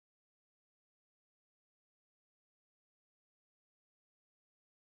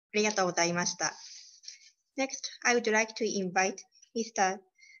りがとうございました。Next, I would like to invite Mr.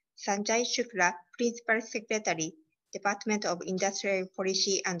 Sanjay Shukla, Principal Secretary, Department of Industrial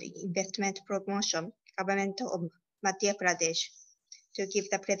Policy and Investment Promotion, Government of Madhya Pradesh, to give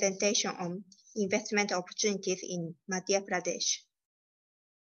the presentation on investment opportunities in Madhya Pradesh.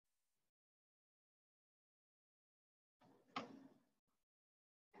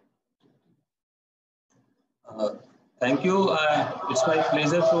 Thank you. It's my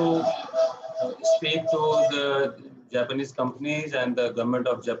pleasure to speak to the Japanese companies and the government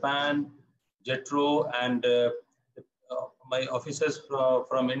of Japan, JETRO, and my officers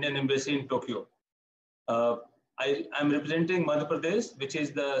from Indian Embassy in Tokyo. I am representing Madhya Pradesh, which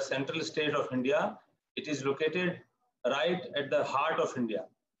is the central state of India. It is located right at the heart of India.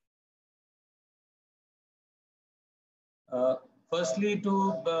 Firstly,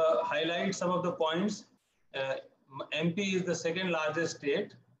 to highlight some of the points, MP is the second largest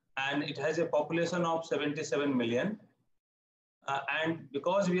state and it has a population of 77 million. And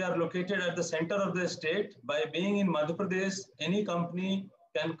because we are located at the center of the state, by being in Madhya Pradesh, any company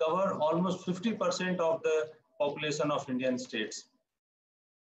can cover almost 50% of the population of Indian states.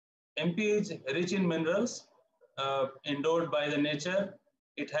 MP is rich in minerals, endowed by the nature.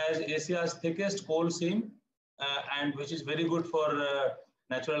 It has Asia's thickest coal seam, and which is very good for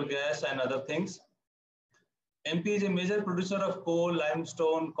natural gas and other things. MP is a major producer of coal,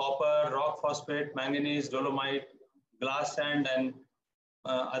 limestone, copper, rock phosphate, manganese, dolomite, glass sand, and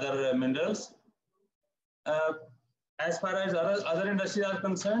other minerals. As far as other industries are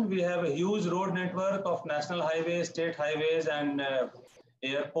concerned, we have a huge road network of national highways, state highways, and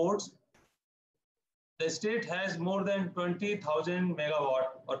airports. The state has more than 20,000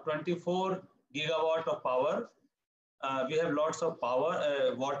 megawatt or 24 gigawatt of power. We have lots of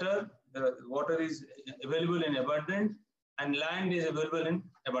power, water. Water is available in abundance and land is available in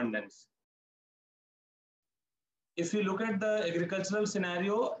abundance. If you look at the agricultural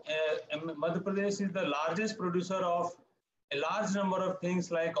scenario, Madhya Pradesh is the largest producer of a large number of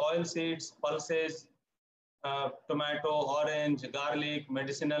things like oil seeds, pulses, tomato, orange, garlic,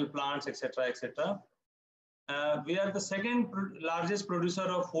 medicinal plants, etc., etc. We are the second largest producer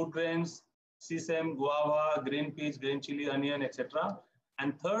of food grains, sesame, guava, green peas, green chili, onion, etc.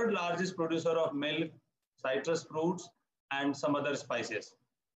 And third largest producer of milk, citrus fruits, and some other spices.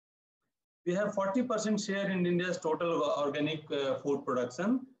 We have 40% share in India's total organic food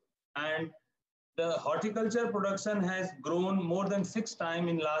production, and the horticulture production has grown more than 6 times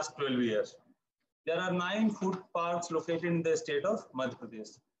in last 12 years. There are 9 food parks located in the state of Madhya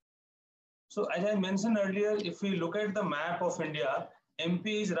Pradesh. So as I mentioned earlier, if we look at the map of India,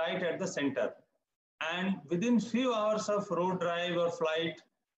 MP is right at the center. And within few hours of road drive or flight,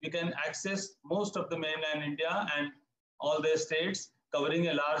 we can access most of the mainland India and all the states covering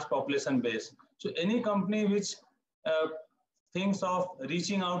a large population base. So any company which thinks of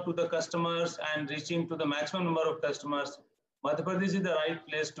reaching out to the customers and reaching to the maximum number of customers, Madhya Pradesh is the right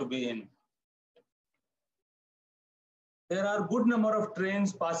place to be in. There are good number of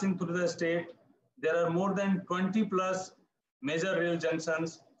trains passing through the state. There are more than 20 plus major rail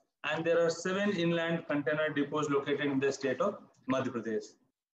junctions, and there are 7 inland container depots located in the state of Madhya Pradesh.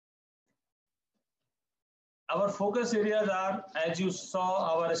 Our focus areas are, as you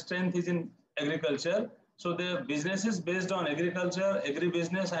saw, our strength is in agriculture. So the businesses based on agriculture,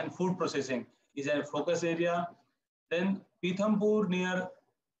 agribusiness, and food processing is a focus area. Then Pithampur near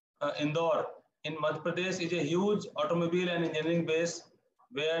Indore in Madhya Pradesh is a huge automobile and engineering base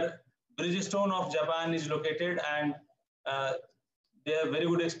where Bridgestone of Japan is located, and they have very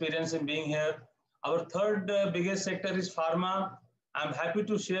good experience in being here. Our third biggest sector is pharma. I'm happy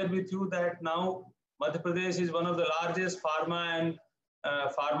to share with you that now Madhya Pradesh is one of the largest pharma and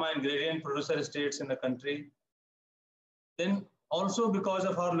ingredient producer states in the country. Then also because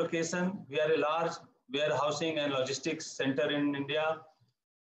of our location, we are a large warehousing and logistics center in India.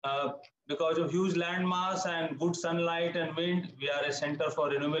 Because of huge land mass and good sunlight and wind, we are a center for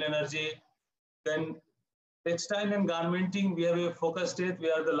renewable energy. Then textile and garmenting, we have a focus state.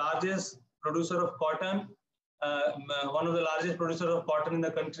 We are the largest producer of cotton, one of the largest producer of cotton in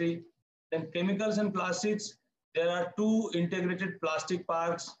the country. Then chemicals and plastics, there are 2 integrated plastic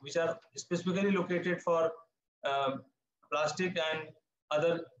parks which are specifically located for plastic and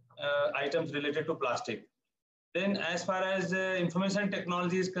other items related to plastic. Then as far as information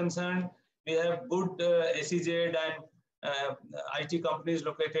technology is concerned, we have good SEZ and IT companies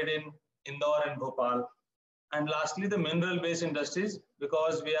located in Indore and Bhopal. And lastly, the mineral-based industries,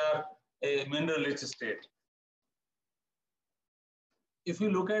 because we are a mineral-rich state. If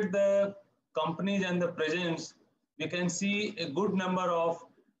you look at the companies and the presence, we can see a good number of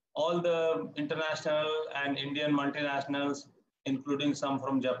all the international and Indian multinationals, including some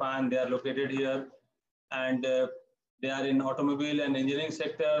from Japan, they are located here, and they are in automobile and engineering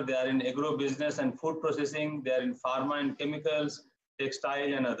sector, they are in agro business and food processing, they are in pharma and chemicals,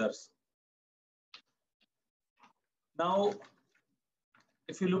 textile and others. Now,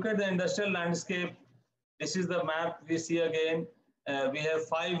 if you look at the industrial landscape, this is the map we see again. We have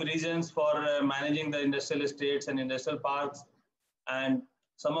 5 regions for managing the industrial estates and industrial parks, and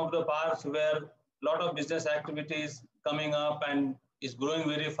some of the parks where a lot of business activities coming up and is growing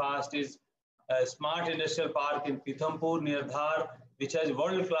very fast is a smart industrial park in Pithampur near Dhar, which has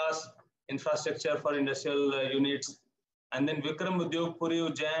world-class infrastructure for industrial units. And then Vikram Udyog Puri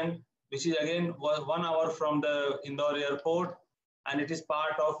Ujjain, which is again 1 hour from the Indore airport, and it is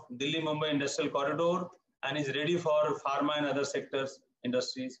part of Delhi-Mumbai Industrial Corridor and is ready for pharma and other sectors,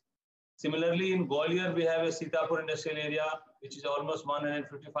 industries. Similarly, in Gwalior, we have a Sitapur industrial area, which is almost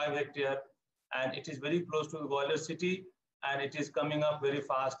 155 hectares, and it is very close to the Gwalior city, and it is coming up very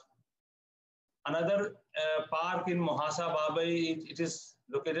fast. Another park in Mohasa Babai, it is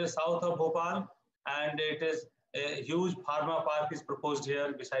located south of Bhopal, and it is a huge pharma park is proposed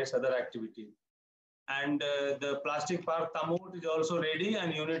here besides other activity. And the plastic park Tamod is also ready,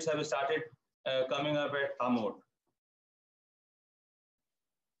 and units have started coming up at Tamod.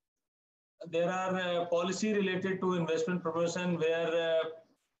 There are policy related to investment promotion where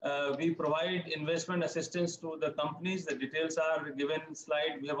we provide investment assistance to the companies. The details are given in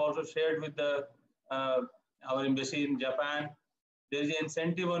slide. We have also shared with the, our embassy in Japan. There is an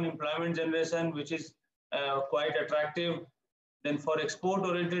incentive on employment generation, which is quite attractive. Then for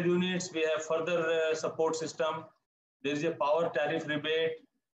export-oriented units, we have further support system. There is a power tariff rebate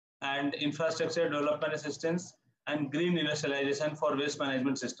and infrastructure development assistance and green industrialization for waste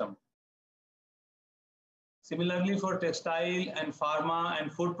management system. Similarly, for textile and pharma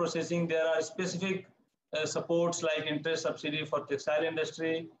and food processing, there are specific supports like interest subsidy for textile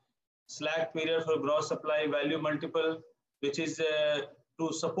industry, slack period for gross supply value multiple, which is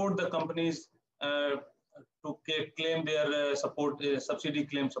to support the companies to claim their support, subsidy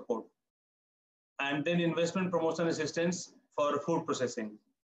claim support. And then investment promotion assistance for food processing.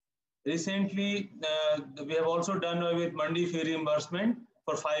 Recently, we have also done away with mandi fee reimbursement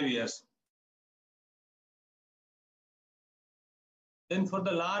for 5 years. Then for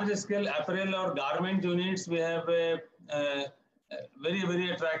the large scale apparel or garment units, we have a very,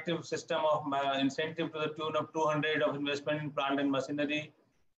 very attractive system of incentive to the tune of 200 of investment in plant and machinery,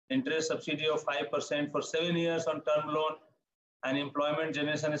 interest subsidy of 5% for 7 years on term loan, and employment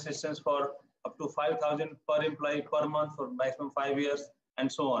generation assistance for up to 5,000 per employee per month for maximum 5 years,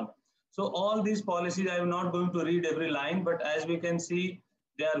 and so on. So all these policies, I am not going to read every line, but as we can see,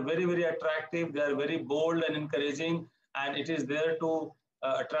 they are very, very attractive. They are very bold and encouraging, and it is there to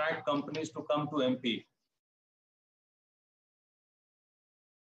attract companies to come to MP.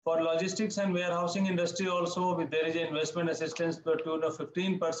 For logistics and warehousing industry also, there is an investment assistance to the tune of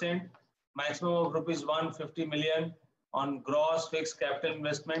 15%, maximum of rupees 150 million on gross fixed capital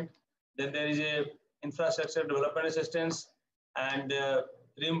investment. Then there is a infrastructure development assistance and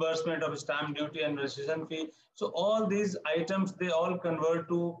reimbursement of stamp duty and registration fee. So all these items, they all convert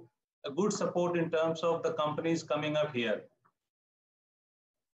to a good support in terms of the companies coming up here.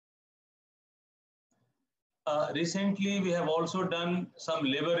 Recently, we have also done some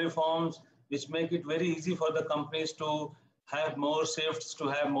labor reforms, which make it very easy for the companies to have more shifts, to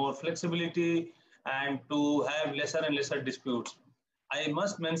have more flexibility, and to have lesser and lesser disputes. I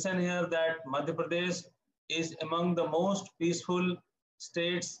must mention here that Madhya Pradesh is among the most peaceful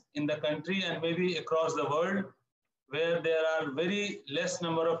states in the country and maybe across the world, where there are very less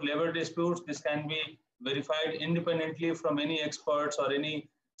number of labor disputes. This can be verified independently from any experts or any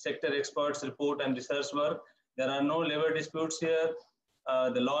sector experts report and research work. There are no labor disputes here.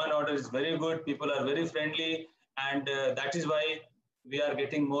 The law and order is very good. People are very friendly, and that is why we are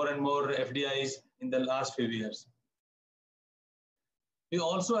getting more and more FDIs in the last few years. We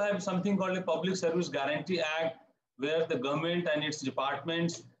also have something called a Public Service Guarantee Act, where the government and its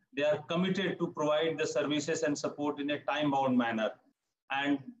departments, they are committed to provide the services and support in a time-bound manner.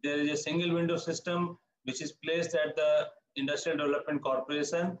 And there is a single window system which is placed at the Industrial Development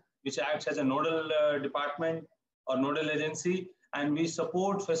Corporation, which acts as a nodal department or nodal agency, and we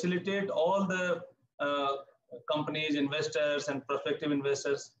support, facilitate all the companies, investors and prospective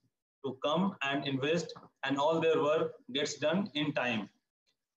investors to come and invest, and all their work gets done in time.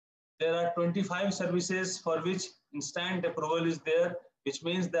 There are 25 services for which instant approval is there, which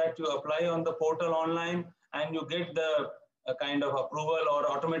means that you apply on the portal online and you get the kind of approval or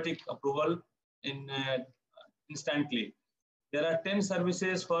automatic approval in instantly. There are 10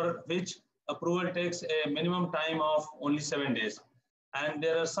 services for which approval takes a minimum time of only 7 days. And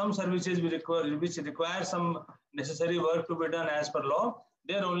there are some services which require some necessary work to be done as per law.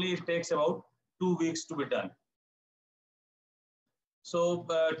 There only it takes about 2 weeks to be done. So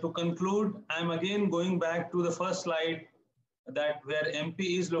to conclude, I'm again going back to the first slide, that where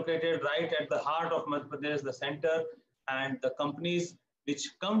MP is located right at the heart of Madhya Pradesh, the center, and the companies which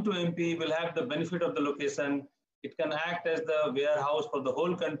come to MP will have the benefit of the location. It can act as the warehouse for the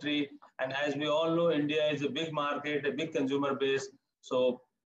whole country. And as we all know, India is a big market, a big consumer base. So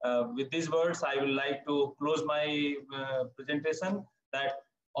with these words, I will like to close my presentation, that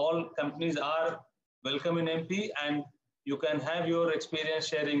all companies are welcome in MP, and you can have your experience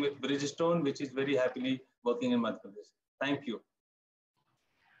sharing with Bridgestone, which is very happily working in Madhya Pradesh. Thank you.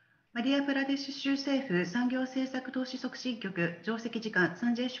 マディアプラデシュ州政府産業政策投資促進局上席次官サ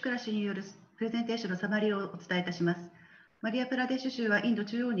ンジェイ・シュクラ氏によるプレゼンテーションのサマリーをお伝えいたします。マディアプラデシュ州はインド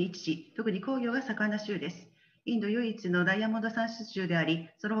中央に位置し、特に工業が盛んな州です。インド唯一のダイヤモンド産出州であり、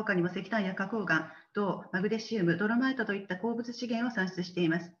その他にも石炭や花崗岩、銅、マグネシウム、ドロマイトといった鉱物資源を産出してい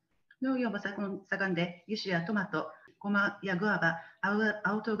ます。農業も盛んで、油脂やトマト、ゴマやグアバ、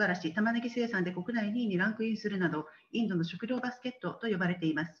青唐辛子、玉ねぎ生産で国内2位にランクインするなど、インドの食料バスケットと呼ばれて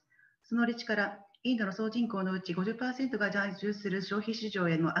います。その立地から、インドの総人口のうち 50% が在住する消費市場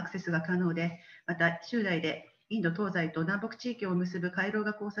へのアクセスが可能で、また州内でインド東西と南北地域を結ぶ回廊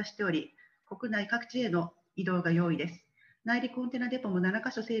が交差しており、国内各地への移動が容易です。内陸コンテナデポも7カ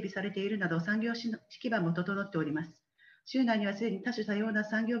所整備されているなど、産業基盤も整っております。州内にはすでに多種多様な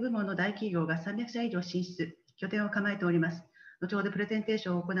産業部門の大企業が300社以上進出、拠点を構えております。後ほどプレゼンテーシ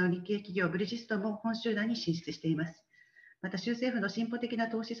ョンを行う日系企業ブリヂストンも本州内に進出しています。また州政府の進歩的な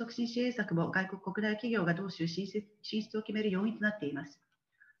投資促進支援策も外国国内企業が同州進出を決める要因となっています。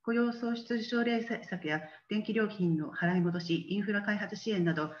雇用創出奨励策や電気料金の払い戻し、インフラ開発支援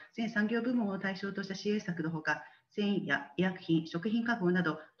など全産業部門を対象とした支援策のほか、繊維や医薬品、食品加工な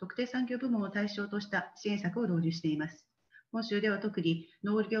ど特定産業部門を対象とした支援策を導入しています。本州では特に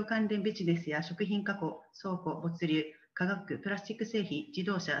農業関連ビジネスや食品加工、倉庫、物流、化学、プラスチック製品、自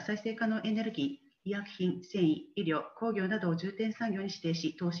動車、再生可能エネルギー、医薬品、繊維、医療、工業などを重点産業に指定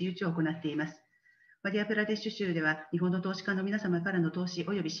し、投資誘致を行っています。マディアプラデシュ州では、日本の投資家の皆様からの投資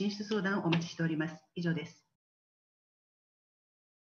及び進出相談をお待ちしております。以上です。